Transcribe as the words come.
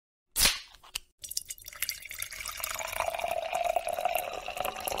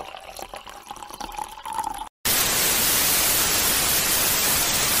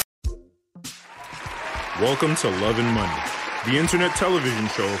Welcome to Love and Money, the internet television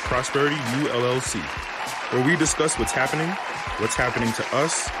show of Prosperity U LLC, where we discuss what's happening to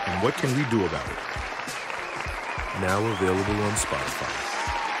us, and what can we do about it. Now available on Spotify.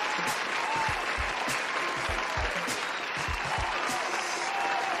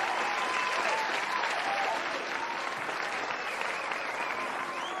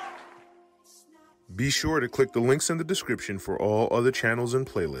 Be sure to click the links in the description for all other channels and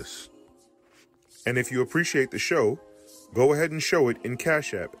playlists. And if you appreciate the show, go ahead and show it in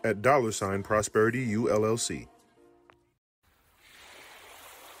Cash App at $Prosperity U LLC.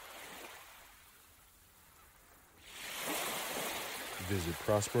 Visit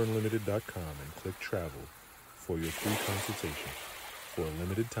prosperunlimited.com and click travel for your free consultation for a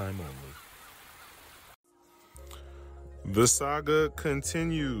limited time only. The saga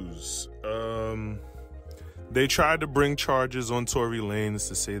continues. They tried to bring charges on Tory Lanez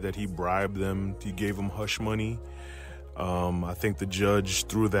to say that he bribed them. He gave them hush money. I think the judge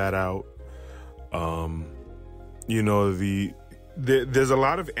threw that out. There's a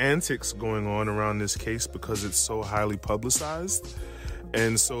lot of antics going on around this case because it's so highly publicized.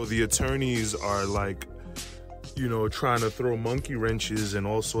 And so the attorneys are trying to throw monkey wrenches and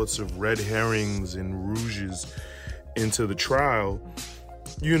all sorts of red herrings and rouges into the trial,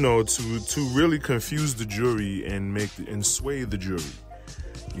 to really confuse the jury and sway the jury.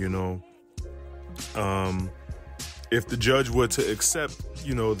 If the judge were to accept,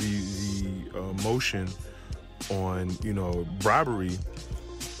 the motion on, bribery,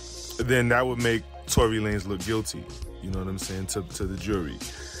 then that would make Tory Lanez look guilty, you know what I'm saying, to the jury.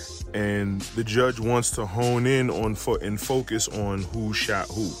 And the judge wants to hone in on and focus on who shot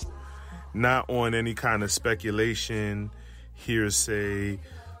who, not on any kind of speculation, hearsay,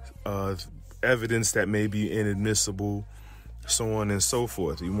 evidence that may be inadmissible, so on and so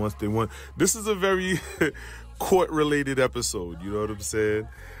forth. This is a very court-related episode. You know what I'm saying?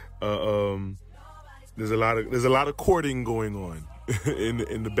 There's a lot of courting going on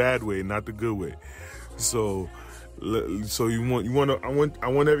in the bad way, not the good way. So I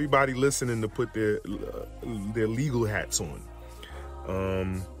want everybody listening to put their legal hats on.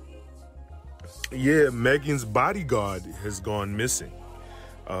 Megan's bodyguard has gone missing.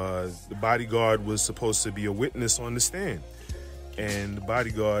 The bodyguard was supposed to be a witness on the stand, and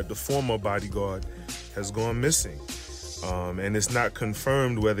the former bodyguard, has gone missing. And it's not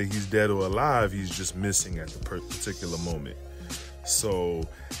confirmed whether he's dead or alive. He's just missing at the particular moment. So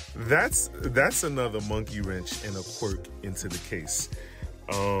that's another monkey wrench and a quirk into the case.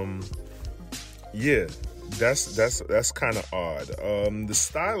 That's kind of odd. The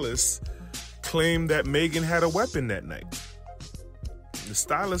stylist claimed that Megan had a weapon that night. The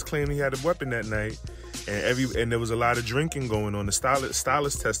stylist claimed he had a weapon that night, and there was a lot of drinking going on. The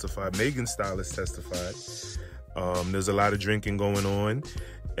stylist testified. Megan's stylist testified. There's a lot of drinking going on,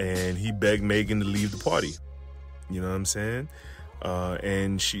 and he begged Megan to leave the party. You know what I'm saying?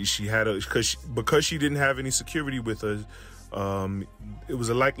 And she had because she didn't have any security with her. It was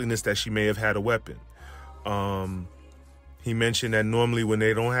a likeliness that she may have had a weapon. He mentioned that normally when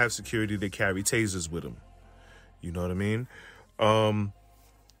they don't have security, they carry tasers with them. You know what I mean?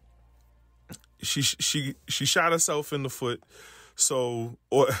 She shot herself in the foot.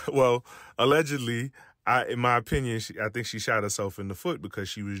 Allegedly, in my opinion, I think she shot herself in the foot because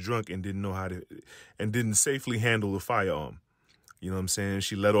she was drunk and didn't know and didn't safely handle the firearm. You know what I'm saying?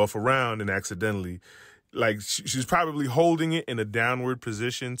 She let off a round and accidentally, she's probably holding it in a downward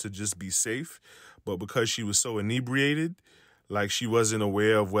position to just be safe. But because she was so inebriated, she wasn't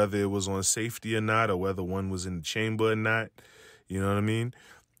aware of whether it was on safety or not, or whether one was in the chamber or not. You know what I mean?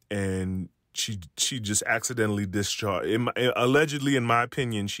 And she just accidentally discharged. Allegedly, in my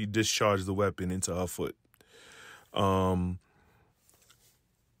opinion, she discharged the weapon into her foot. And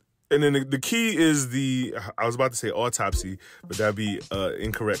then the key is I was about to say autopsy, but that'd be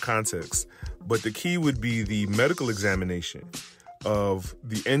incorrect context. But the key would be the medical examination of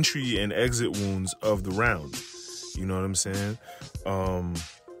the entry and exit wounds of the round. You know what I'm saying?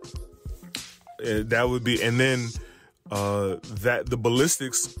 That would be, and then that the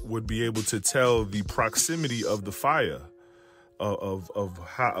ballistics would be able to tell the proximity of the fire, of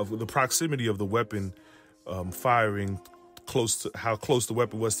the proximity of the weapon firing how close the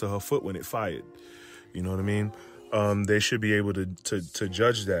weapon was to her foot when it fired. You know what I mean? They should be able to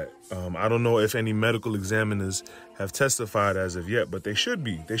judge that. I don't know if any medical examiners have testified as of yet, but they should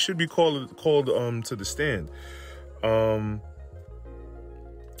be. They should be called to the stand. And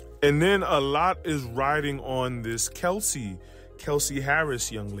then a lot is riding on this Kelsey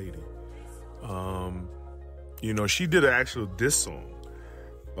Harris young lady. She did an actual diss song.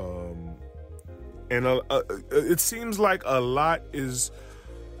 And it seems like a lot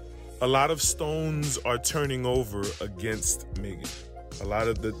of stones are turning over against Megan. A lot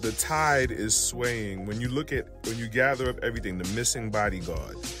of the tide is swaying. When you gather up everything, the missing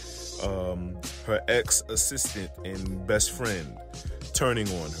bodyguard, her ex-assistant and best friend turning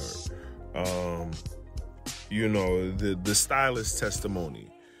on her, the stylist testimony,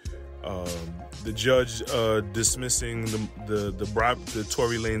 the judge dismissing the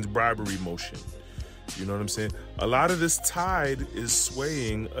Tory Lanez bribery motion. You know what I'm saying? A lot of this tide is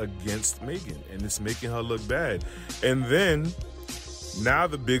swaying against Megan, and it's making her look bad. And then now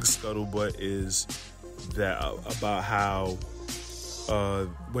the big scuttlebutt is that about how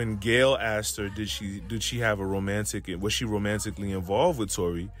when Gail asked her, did she have was she romantically involved with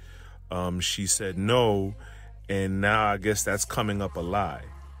Tory? She said no, and now I guess that's coming up a lie.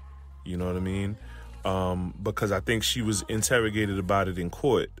 You know what I mean? Because I think she was interrogated about it in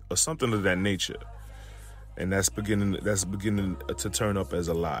court or something of that nature. And that's beginning to turn up as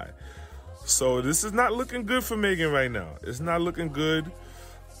a lie. So this is not looking good for Megan right now. It's not looking good.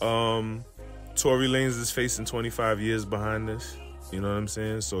 Tory Lanez is facing 25 years behind this. You know what I'm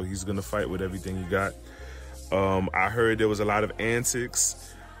saying? So he's going to fight with everything he got. I heard there was a lot of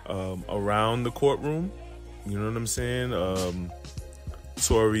antics around the courtroom. You know what I'm saying?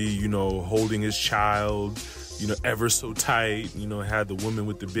 Tory, holding his child, ever so tight. Had the woman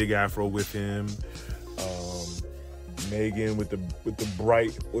with the big afro with him. Megan with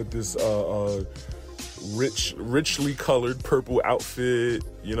this richly colored purple outfit,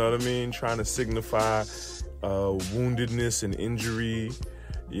 you know what I mean? Trying to signify woundedness and injury,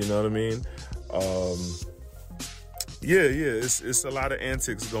 you know what I mean? It's a lot of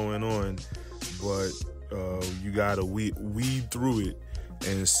antics going on, but you gotta weed through it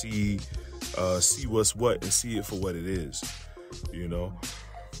and see what's what and see it for what it is,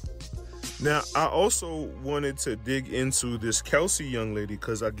 Now, I also wanted to dig into this Kelsey young lady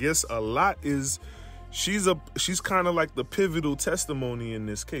because I guess a lot she's kind of like the pivotal testimony in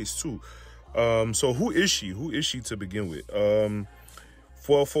this case too. So who is she? Who is she to begin with?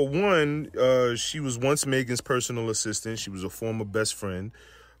 For one, she was once Megan's personal assistant. She was a former best friend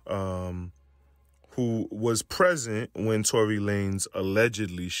who was present when Tory Lanez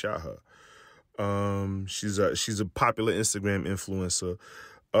allegedly shot her. She's a popular Instagram influencer.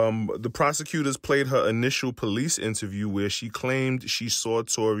 The prosecutors played her initial police interview where she claimed she saw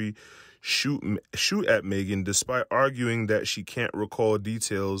Tory shoot at Megan despite arguing that she can't recall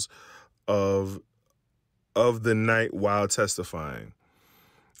details of the night while testifying.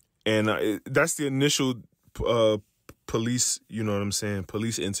 And that's the initial police, you know what I'm saying,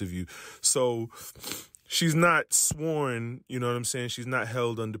 police interview. So she's not sworn, you know what I'm saying? She's not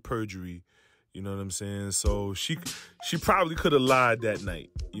held under perjury. You know what I'm saying? So she probably could have lied that night,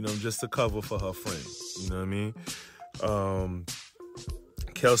 just to cover for her friend. You know what I mean?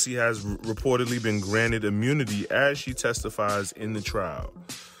 Kelsey has reportedly been granted immunity as she testifies in the trial.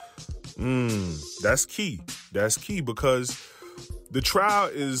 That's key. That's key because the trial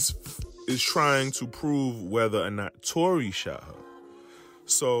is trying to prove whether or not Tory shot her.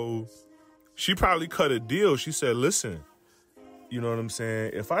 So she probably cut a deal. She said, listen, you know what I'm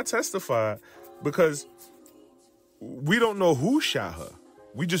saying? If I testify, because we don't know who shot her.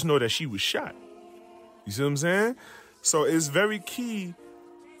 We just know that she was shot. You see what I'm saying? So it's very key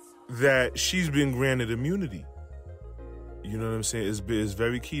that she's been granted immunity. You know what I'm saying? It's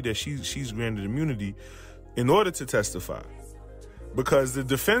very key that she's granted immunity in order to testify. Because the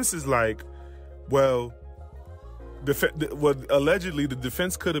defense is like, allegedly the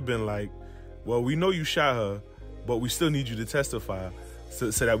defense could have been like, well, we know you shot her, but we still need you to testify so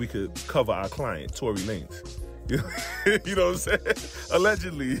that we could cover our client, Tory Lanez. You know what I'm saying?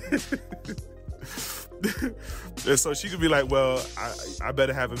 Allegedly. And so she could be like, well, I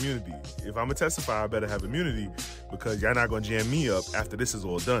better have immunity. If I'm going to testify, I better have immunity because y'all not going to jam me up after this is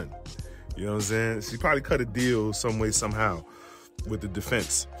all done. You know what I'm saying? She probably cut a deal some way, somehow with the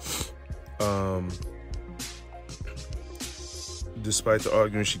defense. Despite the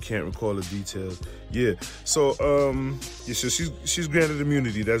argument, she can't recall the details. Yeah. So, so she's granted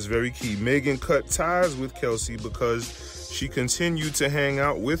immunity. That's very key. Megan cut ties with Kelsey because she continued to hang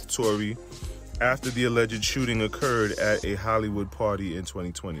out with Tory after the alleged shooting occurred at a Hollywood party in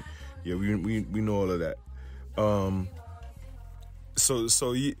 2020. Yeah, we know all of that.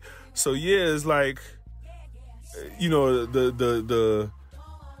 So yeah, it's like, the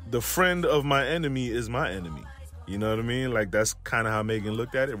friend of my enemy is my enemy. You know what I mean? Like, that's kind of how Megan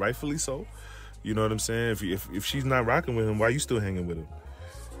looked at it, rightfully so. You know what I'm saying? If she's not rocking with him, why are you still hanging with him?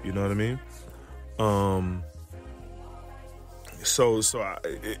 You know what I mean?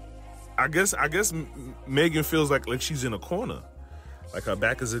 I guess Megan feels like she's in a corner. Like her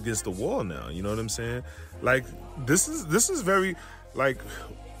back is against the wall now. You know what I'm saying? Like this is very like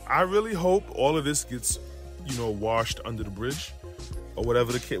I really hope all of this gets, you know, washed under the bridge or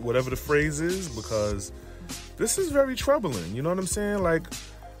whatever the phrase is, because this is very troubling. You know what I'm saying? Like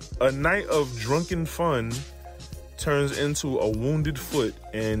a night of drunken fun turns into a wounded foot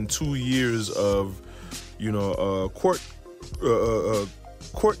and 2 years of, you know, court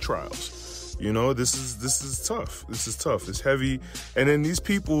trials. You know, this is tough. This is tough. It's heavy. And then these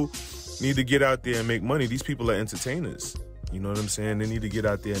people need to get out there and make money. These people are entertainers. You know what I'm saying? They need to get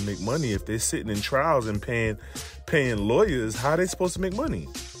out there and make money. If they're sitting in trials and paying lawyers, how are they supposed to make money?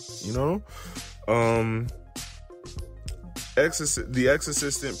 You know? The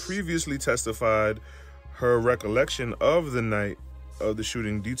ex-assistant previously testified her recollection of the night of the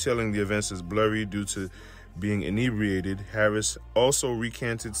shooting, detailing the events as blurry due to being inebriated. Harris also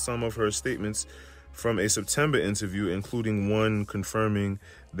recanted some of her statements from a September interview, including one confirming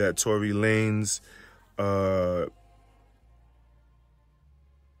that Tory Lanez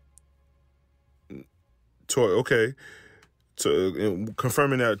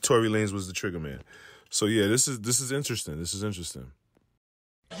confirming that Tory Lanez was the trigger man. So yeah, this is interesting. This is interesting.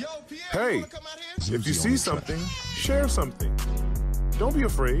 Yo, Pierre, hey, if you see something, share something. Don't be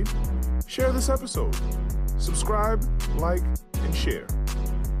afraid. Share this episode. Subscribe, like, and share.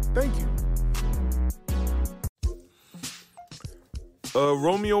 Thank you.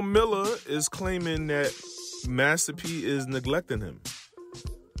 Romeo Miller is claiming that Master P is neglecting him.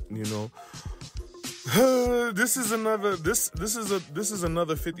 You know, this is another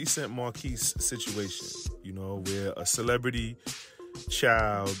 50 Cent Marquise situation. You know, where a celebrity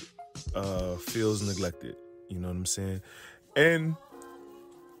child feels neglected. You know what I'm saying? And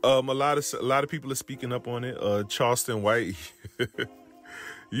a lot of people are speaking up on it. Charleston White,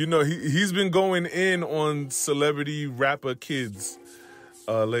 you know, he's been going in on celebrity rapper kids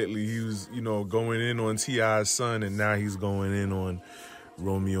lately. He was, you know, going in on T.I.'s son, and now he's going in on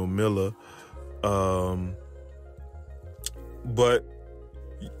Romeo Miller. But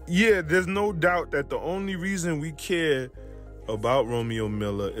yeah, there's no doubt that the only reason we care about Romeo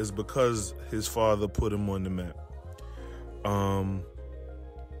Miller is because his father put him on the map.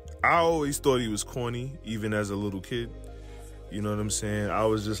 I always thought he was corny, even as a little kid. You know what I'm saying? I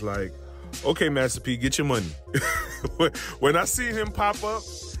was just like, okay, Master P, get your money. When I seen him pop up,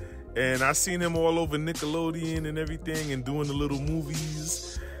 and I seen him all over Nickelodeon and everything, and doing the little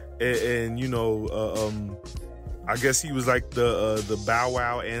movies, and you know, I guess he was like the Bow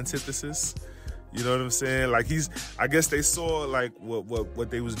Wow antithesis. You know what I'm saying? Like I guess they saw like what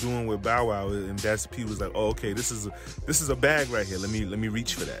they was doing with Bow Wow, and Master P was like, oh, okay, this is a bag right here. Let me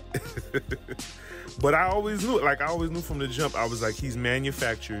reach for that. But I always knew from the jump, I was like, he's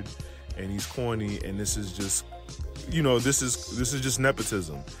manufactured and he's corny, and this is just, you know, this is just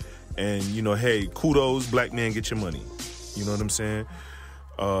nepotism. And you know, hey, kudos, black man, get your money. You know what I'm saying?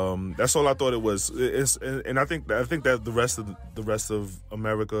 That's all I thought it was. And I think that the rest of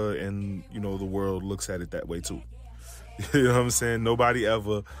America and, you know, the world looks at it that way too. You know what I'm saying? Nobody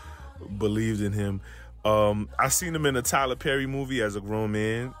ever believed in him. I seen him in a Tyler Perry movie as a grown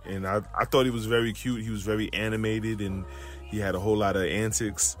man, and I thought he was very cute. He was very animated, and he had a whole lot of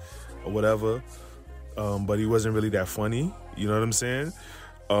antics or whatever. But he wasn't really that funny. You know what I'm saying?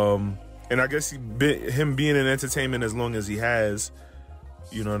 And I guess him being in entertainment as long as he has,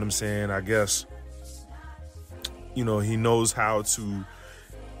 you know what I'm saying, I guess, you know, he knows how to,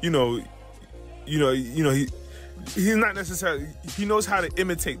 he's not necessarily, he knows how to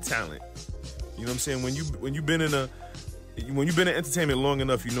imitate talent. You know what I'm saying? When you've been in entertainment long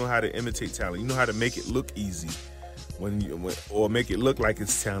enough, you know how to imitate talent. You know how to make it look easy or make it look like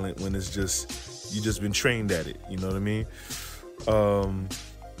it's talent when it's just, you just been trained at it. You know what I mean?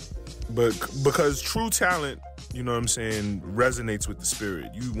 But because true talent, you know what I'm saying, resonates with the spirit.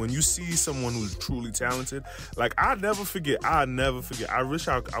 When you see someone who's truly talented, like I'll never forget. I wish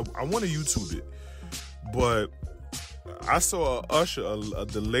I want to YouTube it, but I saw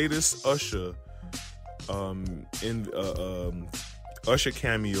the latest Usher, Usher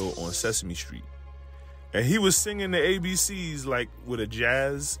cameo on Sesame Street, and he was singing the ABCs like with a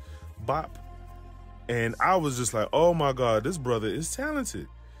jazz bop, and I was just like, oh my God, this brother is talented.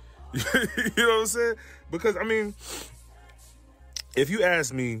 You know what I'm saying? Because I mean, if you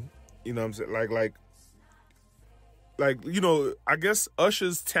ask me, you know what I'm saying, like you know, I guess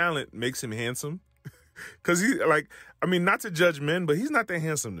Usher's talent makes him handsome. Cause he not to judge men, but he's not that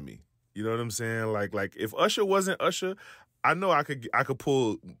handsome to me. You know what I'm saying? Like if Usher wasn't Usher, I know I could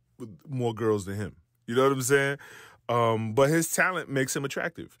pull more girls than him. You know what I'm saying? But his talent makes him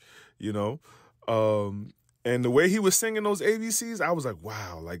attractive, you know? And the way he was singing those ABCs, I was like,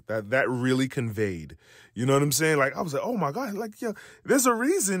 wow, like that really conveyed. You know what I'm saying? Like, I was like, oh my God, like, yeah, there's a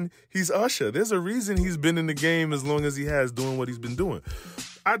reason he's Usher. There's a reason he's been in the game as long as he has, doing what he's been doing.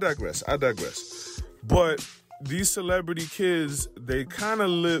 I digress. But these celebrity kids, they kind of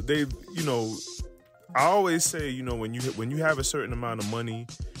live, you know, I always say, you know, when you have a certain amount of money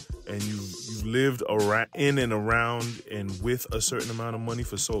and you've lived around, in and around and with a certain amount of money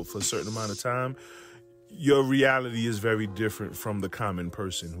for a certain amount of time, your reality is very different from the common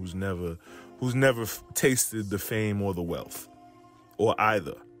person who's never tasted the fame or the wealth, or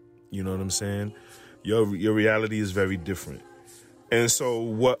either. You know what I'm saying? Your reality is very different. And so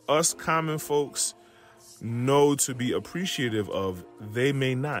what us common folks know to be appreciative of, they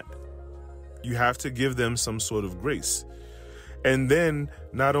may not. You have to give them some sort of grace. And then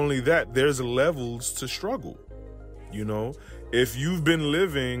not only that, there's levels to struggle. You know, if you've been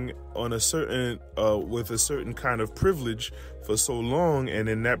living on a certain with a certain kind of privilege for so long, and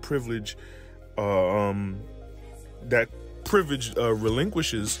then that privilege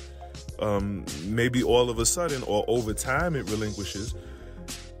relinquishes, maybe all of a sudden or over time it relinquishes,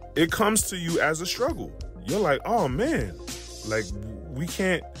 it comes to you as a struggle. You're like, oh man, like we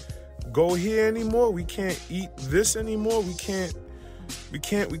can't go here anymore. We can't eat this anymore. We can't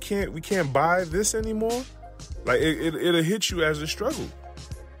buy this anymore. Like it'll hit you as a struggle.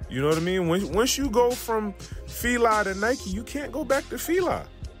 You know what I mean? Once you go from Fila to Nike, you can't go back to Fila.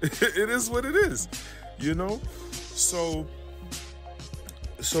 It is what it is, you know? So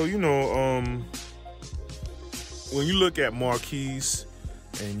you know, when you look at Marquise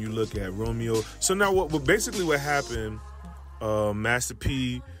and you look at Romeo, so now what happened, Master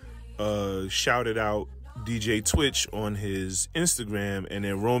P shouted out DJ Twitch on his Instagram, and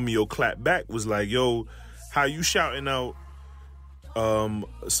then Romeo clapped back, was like, yo, how you shouting out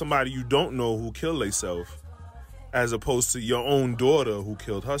somebody you don't know who killed themselves as opposed to your own daughter who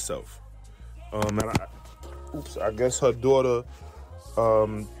killed herself? And I guess her daughter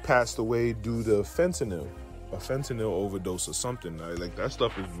passed away due to a fentanyl overdose or something. Like that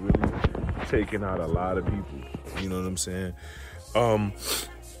stuff is really taking out a lot of people. You know what I'm saying?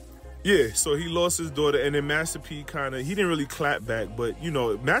 Yeah, so he lost his daughter, and then Master P he didn't really clap back, but you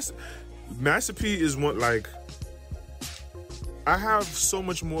know, Master P is one, like, I have so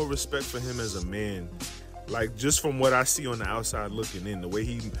much more respect for him as a man, like just from what I see on the outside looking in, the way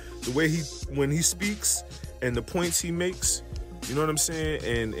he when he speaks and the points he makes, you know what I'm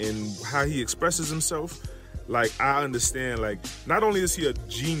saying, and how he expresses himself. Like, I understand, like, not only is he a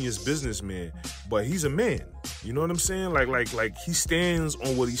genius businessman, but he's a man. You know what I'm saying? Like he stands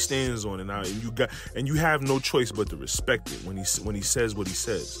on what he stands on, and you have no choice but to respect it when he says what he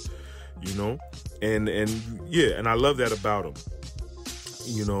says. You know, and yeah, and I love that about him.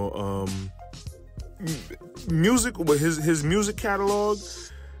 You know, music, his music catalog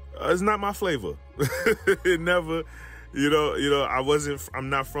is not my flavor. It never, you know, I'm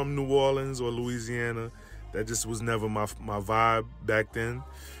not from New Orleans or Louisiana. That just was never my vibe back then,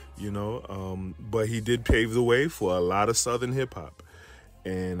 you know. But he did pave the way for a lot of Southern hip hop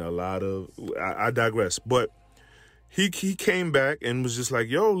and a lot of. I digress. But he came back and was just like,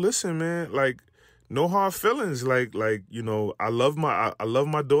 "Yo, listen, man. Like, no hard feelings. Like you know, I love my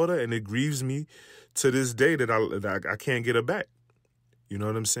daughter, and it grieves me to this day that I can't get her back. You know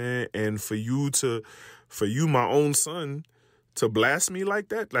what I'm saying? And for you, my own son, to blast me like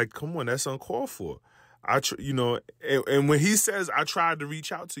that, like, come on, that's uncalled for." You know, and when he says I tried to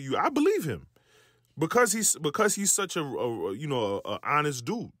reach out to you, I believe him because he's such a honest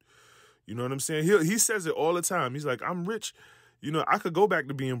dude. You know what I'm saying? He says it all the time. He's like, I'm rich. You know, I could go back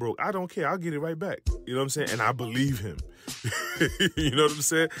to being broke. I don't care. I'll get it right back. You know what I'm saying? And I believe him. You know what I'm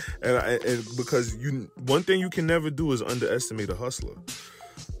saying? And because one thing you can never do is underestimate a hustler.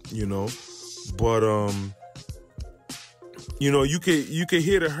 You know, but you know, you can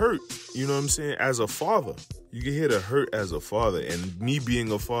hear the hurt. You know what I'm saying? As a father, you can hear the hurt as a father, and me being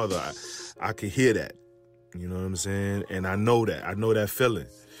a father, I can hear that. You know what I'm saying? And I know that feeling.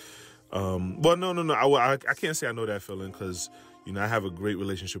 Well, no. I can't say I know that feeling because, you know, I have a great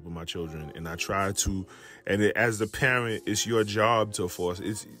relationship with my children, and I try to. And as the parent, it's your job to foster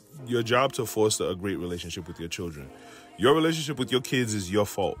a great relationship with your children. Your relationship with your kids is your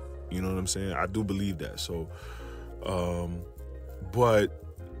fault. You know what I'm saying? I do believe that. So, but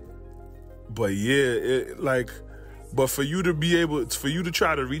yeah, but for you to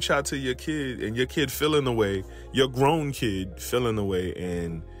try to reach out to your kid, and your kid feeling away, your grown kid feeling away,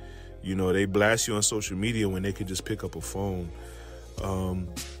 and, you know, they blast you on social media when they could just pick up a phone.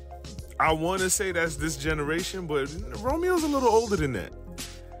 I want to say that's this generation, but Romeo's a little older than that.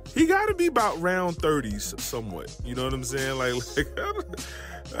 He got to be about round 30s somewhat. You know what I'm saying?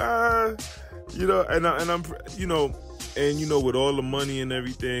 You know, and I'm, you know, and you know, with all the money and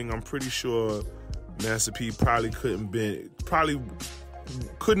everything, I'm pretty sure Master P probably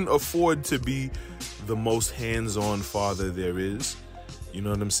couldn't afford to be the most hands-on father there is. You know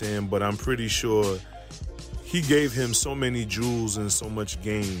what I'm saying? But I'm pretty sure he gave him so many jewels and so much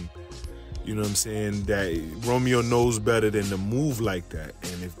game, you know what I'm saying, that Romeo knows better than to move like that.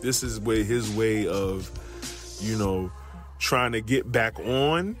 And if this is his way of, you know, trying to get back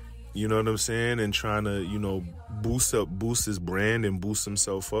on, you know what I'm saying, and trying to, you know, boost his brand and boost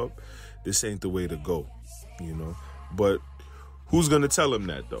himself up, this ain't the way to go, you know. But who's gonna tell him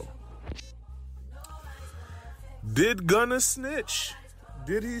that though? Did Gunna snitch?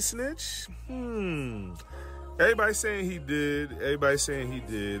 Did he snitch? Everybody saying he did.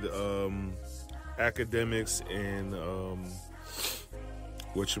 Academics and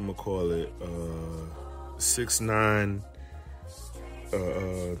whatchamacallit, 6ix9ine,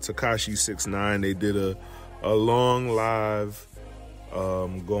 Tekashi 6ix9ine, they did a long live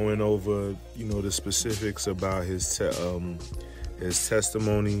going over, you know, the specifics about his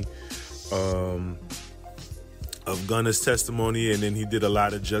testimony, of Gunna's testimony, and then he did a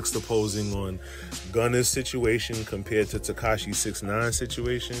lot of juxtaposing on Gunna's situation compared to Tekashi 6ix9ine's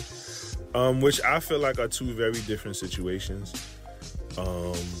situation, which I feel like are two very different situations.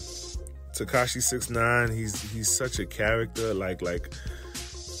 Tekashi 6ix9ine, he's such a character.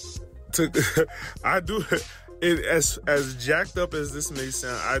 I do it as jacked up as this may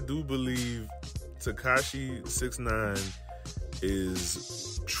sound. I do believe Tekashi 6ix9ine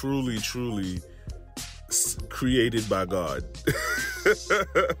is truly created by God.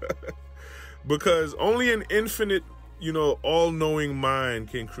 Because only an infinite, you know, all-knowing mind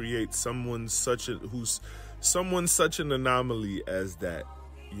can create someone such an anomaly as that,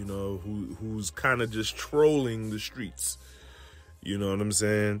 you know, who's kind of just trolling the streets. You know what I'm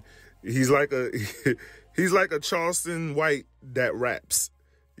saying? He's like a Charleston White that raps.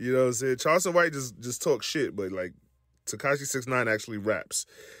 You know what I'm saying? Charleston White just talks shit, but like Tekashi 6ix9ine actually raps,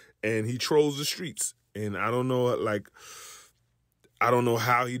 and he trolls the streets. And I don't know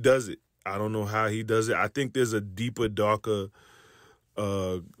how he does it. I think there's a deeper, darker,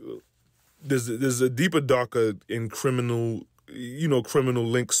 there's a deeper, darker in criminal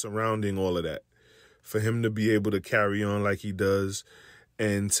links surrounding all of that, for him to be able to carry on like he does,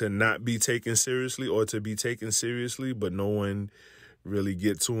 and to not be taken seriously, or to be taken seriously, but no one really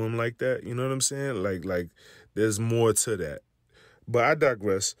get to him like that. You know what I'm saying? Like there's more to that. But I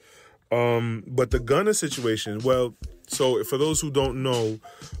digress. But the Gunna situation, well, so for those who don't know,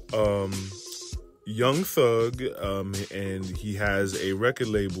 Young Thug, and he has a record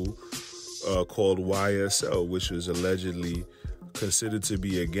label called YSL, which is allegedly considered to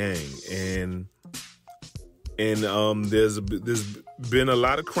be a gang, and there's been a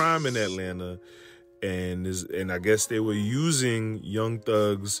lot of crime in Atlanta, and I guess they were using Young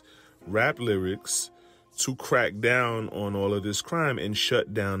Thug's rap lyrics to crack down on all of this crime and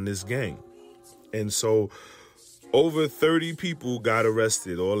shut down this gang. And so over 30 people got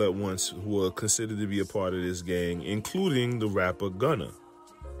arrested all at once who are considered to be a part of this gang, including the rapper Gunna.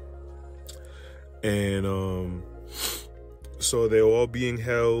 And so they're all being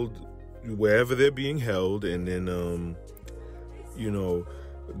held wherever they're being held. And then, you know,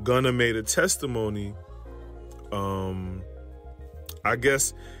 Gunna made a testimony. I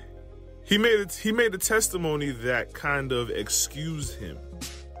guess he made a testimony that kind of excused him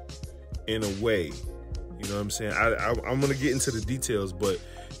in a way. You know what I'm saying? I'm going to get into the details, but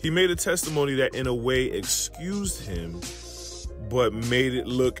he made a testimony that in a way excused him, but made it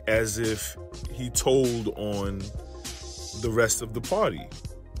look as if he told on the rest of the party.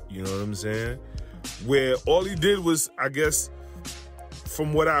 You know what I'm saying? Where all he did was, I guess,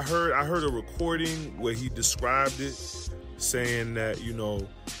 from what I heard a recording where he described it, saying that, you know,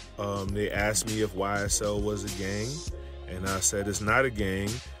 they asked me if YSL was a gang, and I said it's not a gang,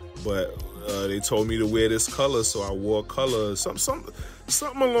 but they told me to wear this color, so I wore color. Something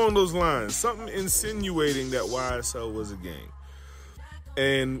along those lines. Something insinuating that YSL was a gang.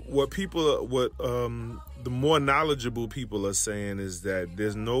 And what the more knowledgeable people are saying is that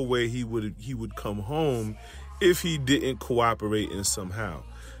there's no way he would come home if he didn't cooperate in somehow.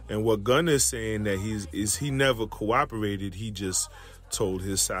 And what Gunna is saying that he never cooperated. He just told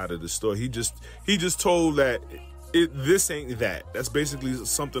his side of the story. He just told that this ain't that. That's basically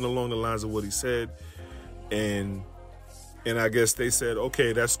something along the lines of what he said. And I guess they said,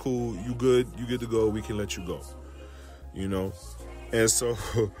 okay, that's cool. You good to go. We can let you go. You know? And so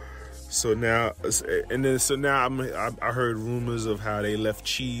So now, I heard rumors of how they left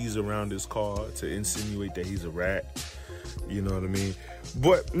cheese around his car to insinuate that he's a rat. You know what I mean?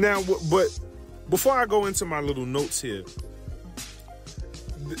 But before I go into my little notes here,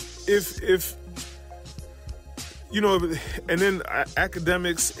 if you know, and then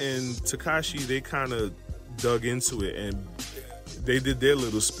Academics and Tekashi, they kind of dug into it and they did their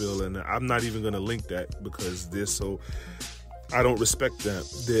little spill, and I'm not even gonna link that because they're so. I don't respect them.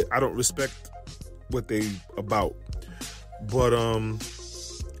 I don't respect what they about. But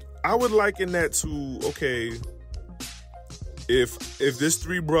I would liken that to, okay, if there's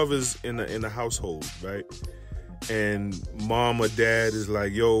three brothers in a household, right? And mom or dad is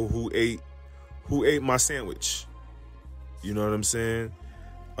like, yo, who ate my sandwich? You know what I'm saying?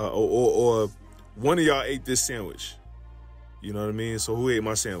 Or one of y'all ate this sandwich. You know what I mean? So who ate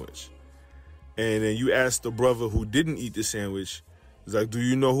my sandwich? And then you ask the brother who didn't eat the sandwich, he's like, do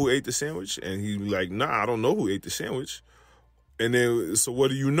you know who ate the sandwich? And he's like, nah, I don't know who ate the sandwich. And then, so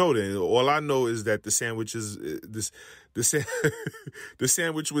what do you know then? All I know is that the sandwich is, the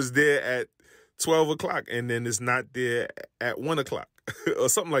sandwich was there at 12 o'clock and then it's not there at 1 o'clock or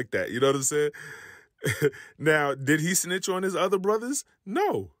something like that. You know what I'm saying? Now, did he snitch on his other brothers?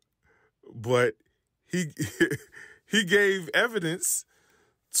 No. But he gave evidence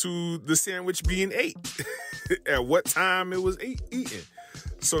to the sandwich being ate, at what time it was eaten.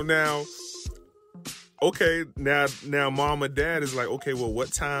 So now, okay, now mom or dad is like, okay, well,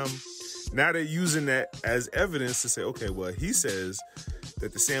 what time? Now they're using that as evidence to say, okay, well, he says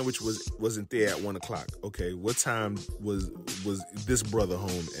that the sandwich wasn't there at 1 o'clock. Okay, what time was this brother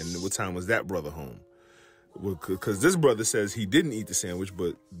home, and what time was that brother home? Because this brother says he didn't eat the sandwich,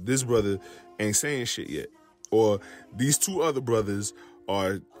 but this brother ain't saying shit yet. Or these two other brothers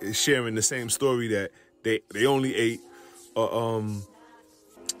are sharing the same story that they only ate,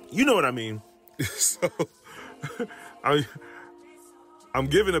 you know what I mean? So I'm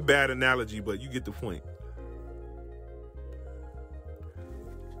giving a bad analogy, but you get the point.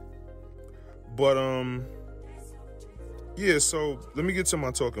 But yeah. So let me get to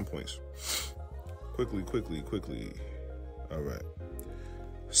my talking points quickly. All right.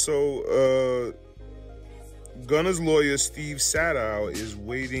 So Gunna's lawyer, Steve Sadow, is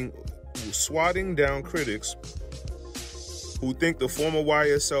swatting down critics who think the former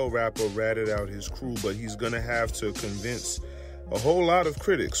YSL rapper ratted out his crew, but he's going to have to convince a whole lot of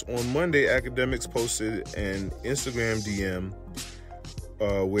critics. On Monday, Academics posted an Instagram DM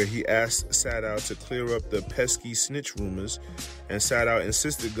where he asked Sadow to clear up the pesky snitch rumors, and Sadow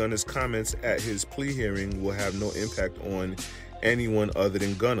insisted Gunna's comments at his plea hearing will have no impact on anyone other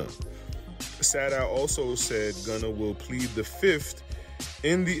than Gunna. Sadow also said Gunna will plead the fifth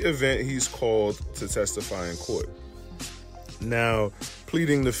in the event he's called to testify in court. Now,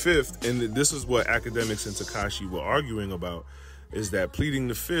 pleading the fifth, and this is what Academics and Tekashi were arguing about, is that pleading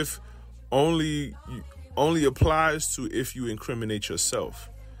the fifth only applies to if you incriminate yourself.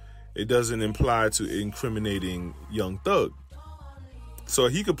 It doesn't apply to incriminating Young Thug. So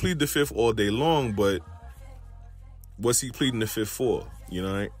he could plead the fifth all day long, but what's he pleading the fifth for? You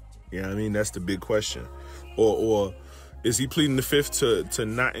know, right? You know what I mean? That's the big question. Or is he pleading the fifth to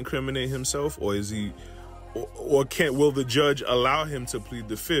not incriminate himself, or is he, or will the judge allow him to plead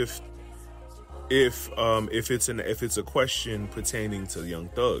the fifth if it's a question pertaining to Young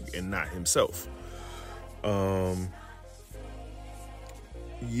Thug and not himself? So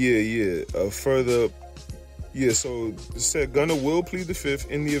it said Gunna will plead the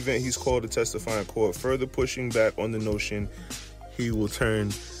fifth in the event he's called to testify in court, further pushing back on the notion he will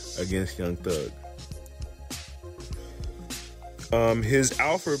turn against Young Thug. His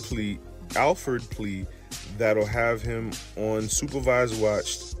Alford plea that'll have him on supervised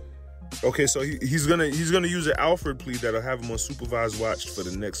watch. Okay, so he's gonna use an Alford plea that'll have him on supervised watch for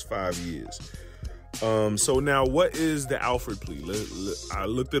the next 5 years. So now, what is the Alford plea? I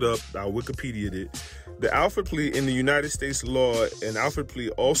looked it up. I Wikipedia'd it. The Alford plea in the United States law, an Alford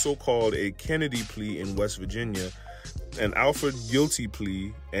plea, also called a Kennedy plea in West Virginia, an Alford guilty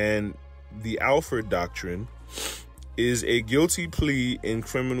plea, and the Alford doctrine, is a guilty plea in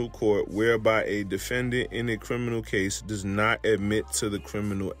criminal court whereby a defendant in a criminal case does not admit to the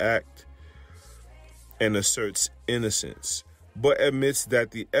criminal act and asserts innocence, but admits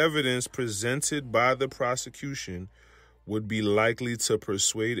that the evidence presented by the prosecution would be likely to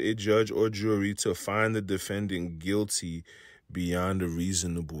persuade a judge or jury to find the defendant guilty beyond a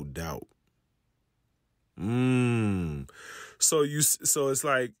reasonable doubt. So it's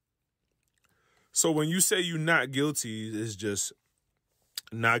like, so when you say you're not guilty, it's just,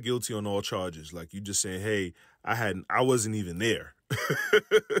 not guilty on all charges. Like, you just saying, hey, I wasn't even there.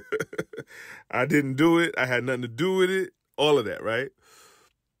 I didn't do it. I had nothing to do with it. All of that, right?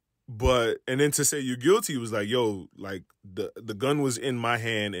 But, and then to say you're guilty was like, yo, like the gun was in my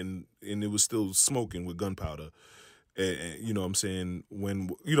hand and it was still smoking with gunpowder. And you know what I'm saying? When,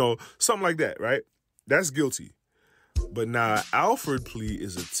 you know, something like that, right? That's guilty. But now Alford plea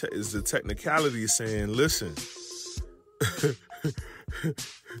is a technicality saying, listen,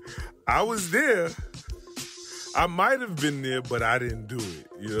 I was there. I might have been there, but I didn't do it.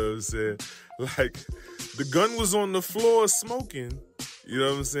 You know what I'm saying? Like, the gun was on the floor smoking. You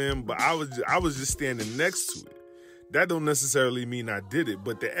know what I'm saying? But I was just standing next to it. That don't necessarily mean I did it,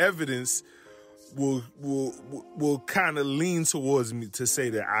 but the evidence will kind of lean towards me to say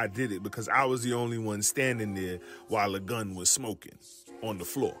that I did it because I was the only one standing there while the gun was smoking on the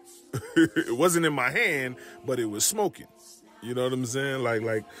floor. It wasn't in my hand, but it was smoking. You know what I'm saying?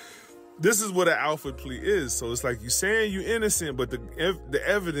 Like this is what an Alford plea is. So it's like you saying you innocent, but the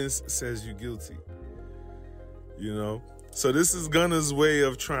evidence says you guilty. You know? So this is Gunna's way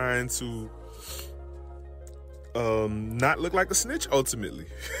of trying to not look like a snitch ultimately.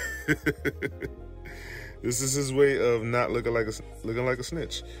 This is his way of not looking like a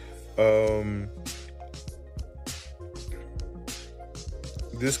snitch.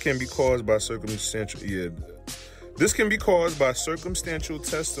 This can be caused by circumstantial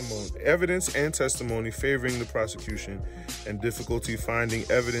testimony, evidence and testimony favoring the prosecution, and difficulty finding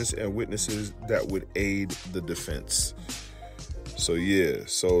evidence and witnesses that would aid the defense. So yeah,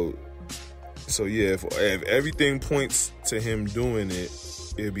 if everything points to him doing it,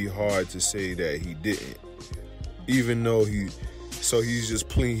 it'd be hard to say that he didn't. Even though he's just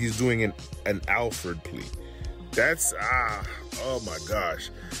pleading, he's doing an Alford plea. That's oh my gosh.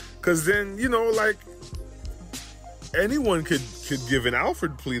 Cause then, you know, like anyone could give an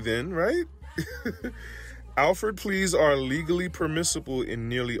Alford plea then, right? Alford pleas are legally permissible in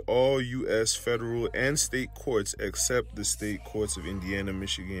nearly all U.S. federal and state courts except the state courts of Indiana,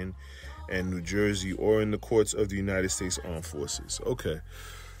 Michigan, and New Jersey, or in the courts of the United States Armed Forces. Okay.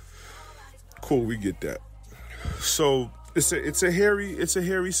 Cool, we get that. So it's a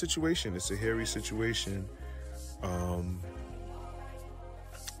hairy situation. It's a hairy situation.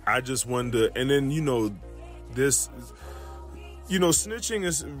 I just wonder, and then, you know, this, you know, snitching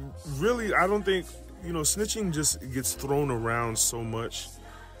is really, I don't think, you know, snitching just gets thrown around so much,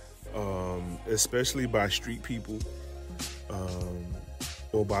 especially by street people,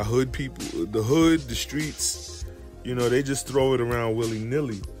 or by hood people. The hood, the streets, you know, they just throw it around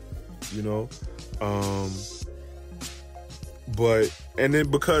willy-nilly, you know. And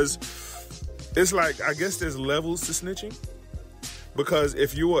then because it's like, I guess there's levels to snitching. Because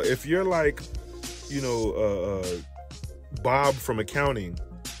if you're like, you know, Bob from accounting,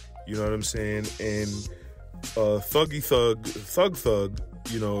 you know what I'm saying, and thug,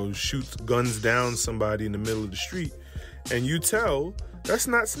 you know, shoots guns down somebody in the middle of the street, and you tell, that's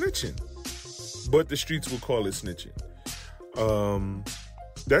not snitching. But the streets will call it snitching.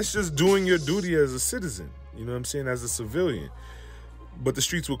 That's just doing your duty as a citizen, you know what I'm saying, as a civilian. But the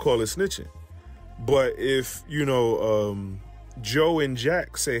streets will call it snitching. But if, you know, Joe and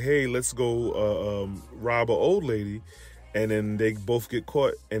Jack say, hey, let's go rob an old lady, and then they both get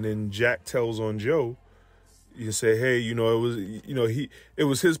caught, and then Jack tells on Joe, you say, hey, you know, it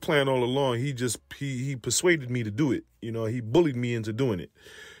was his plan all along. He persuaded me to do it. You know, he bullied me into doing it.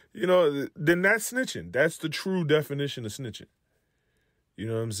 You know, then that's snitching. That's the true definition of snitching. You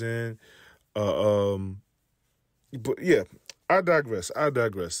know what I'm saying? But yeah, I digress.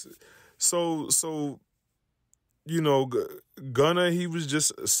 So, you know, Gunna, he was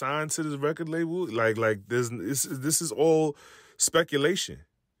just signed to this record label. Like this is all speculation.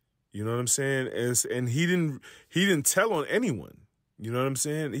 You know what I'm saying? And he didn't tell on anyone. You know what I'm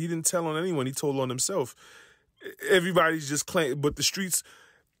saying? He didn't tell on anyone. He told on himself. Everybody's just claiming, but the streets,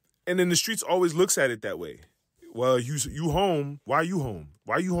 and then the streets always looks at it that way. Well, you home. Why are you home?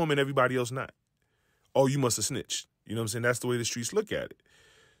 Why are you home and everybody else not? Oh, you must have snitched. You know what I'm saying? That's the way the streets look at it.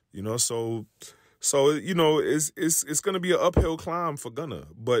 You know, so you know, it's gonna be an uphill climb for Gunna,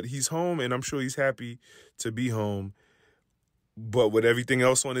 but he's home, and I'm sure he's happy to be home. But with everything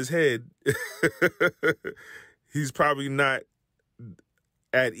else on his head, he's probably not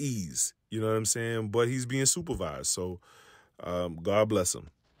at ease. You know what I'm saying? But he's being supervised, so God bless him.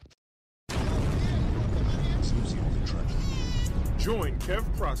 Join Kev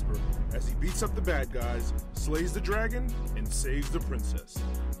Prosper as he beats up the bad guys, slays the dragon, and saves the princess.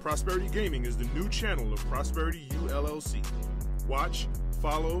 Prosperity Gaming is the new channel of Prosperity U LLC. Watch,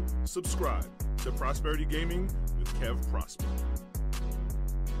 follow, subscribe to Prosperity Gaming with Kev Prosper.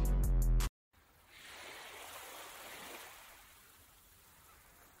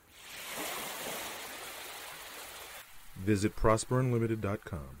 Visit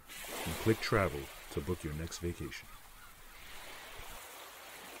prosperunlimited.com and click travel to book your next vacation.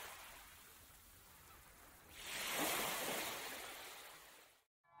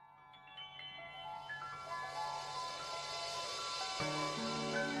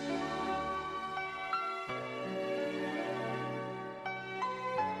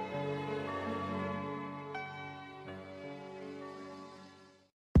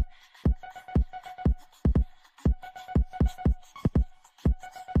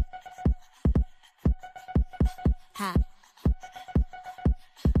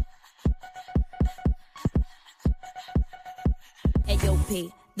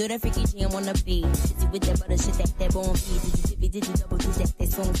 Do that freaky jam on the beat. Busy with that butter shit, that bone feed. Did you double do that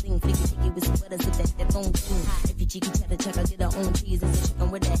song sing. Flicky with some butter, sit that phone sing. If you cheeky cheddar chuck, I'll get her own cheese. And chicken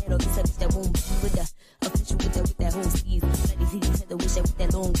with that head, or this bitch that won't be with the official with that whole sleeve. Bloody titties, had to wish that with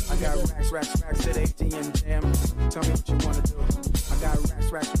that long I got racks to the ATM jam. Tell me what you wanna do. I got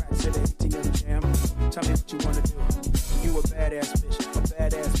racks to the ATM jam. Tell me what you wanna do. You a badass bitch.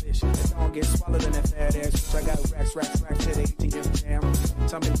 That don't get swallowed in that fat ass bitch. I got racks to the ATM jam.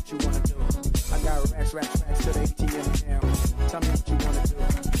 Tell me what you wanna do. I got racks to the ATM jam. Tell me what you wanna do. I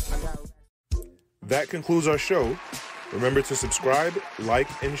got racks. That concludes our show. Remember to subscribe, like,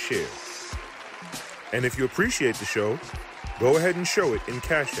 and share. And if you appreciate the show, go ahead and show it in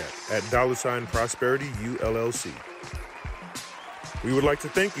Cash App at $ProsperityULLC. We would like to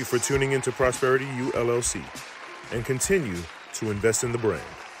thank you for tuning into Prosperity ULLC and continue to invest in the brand.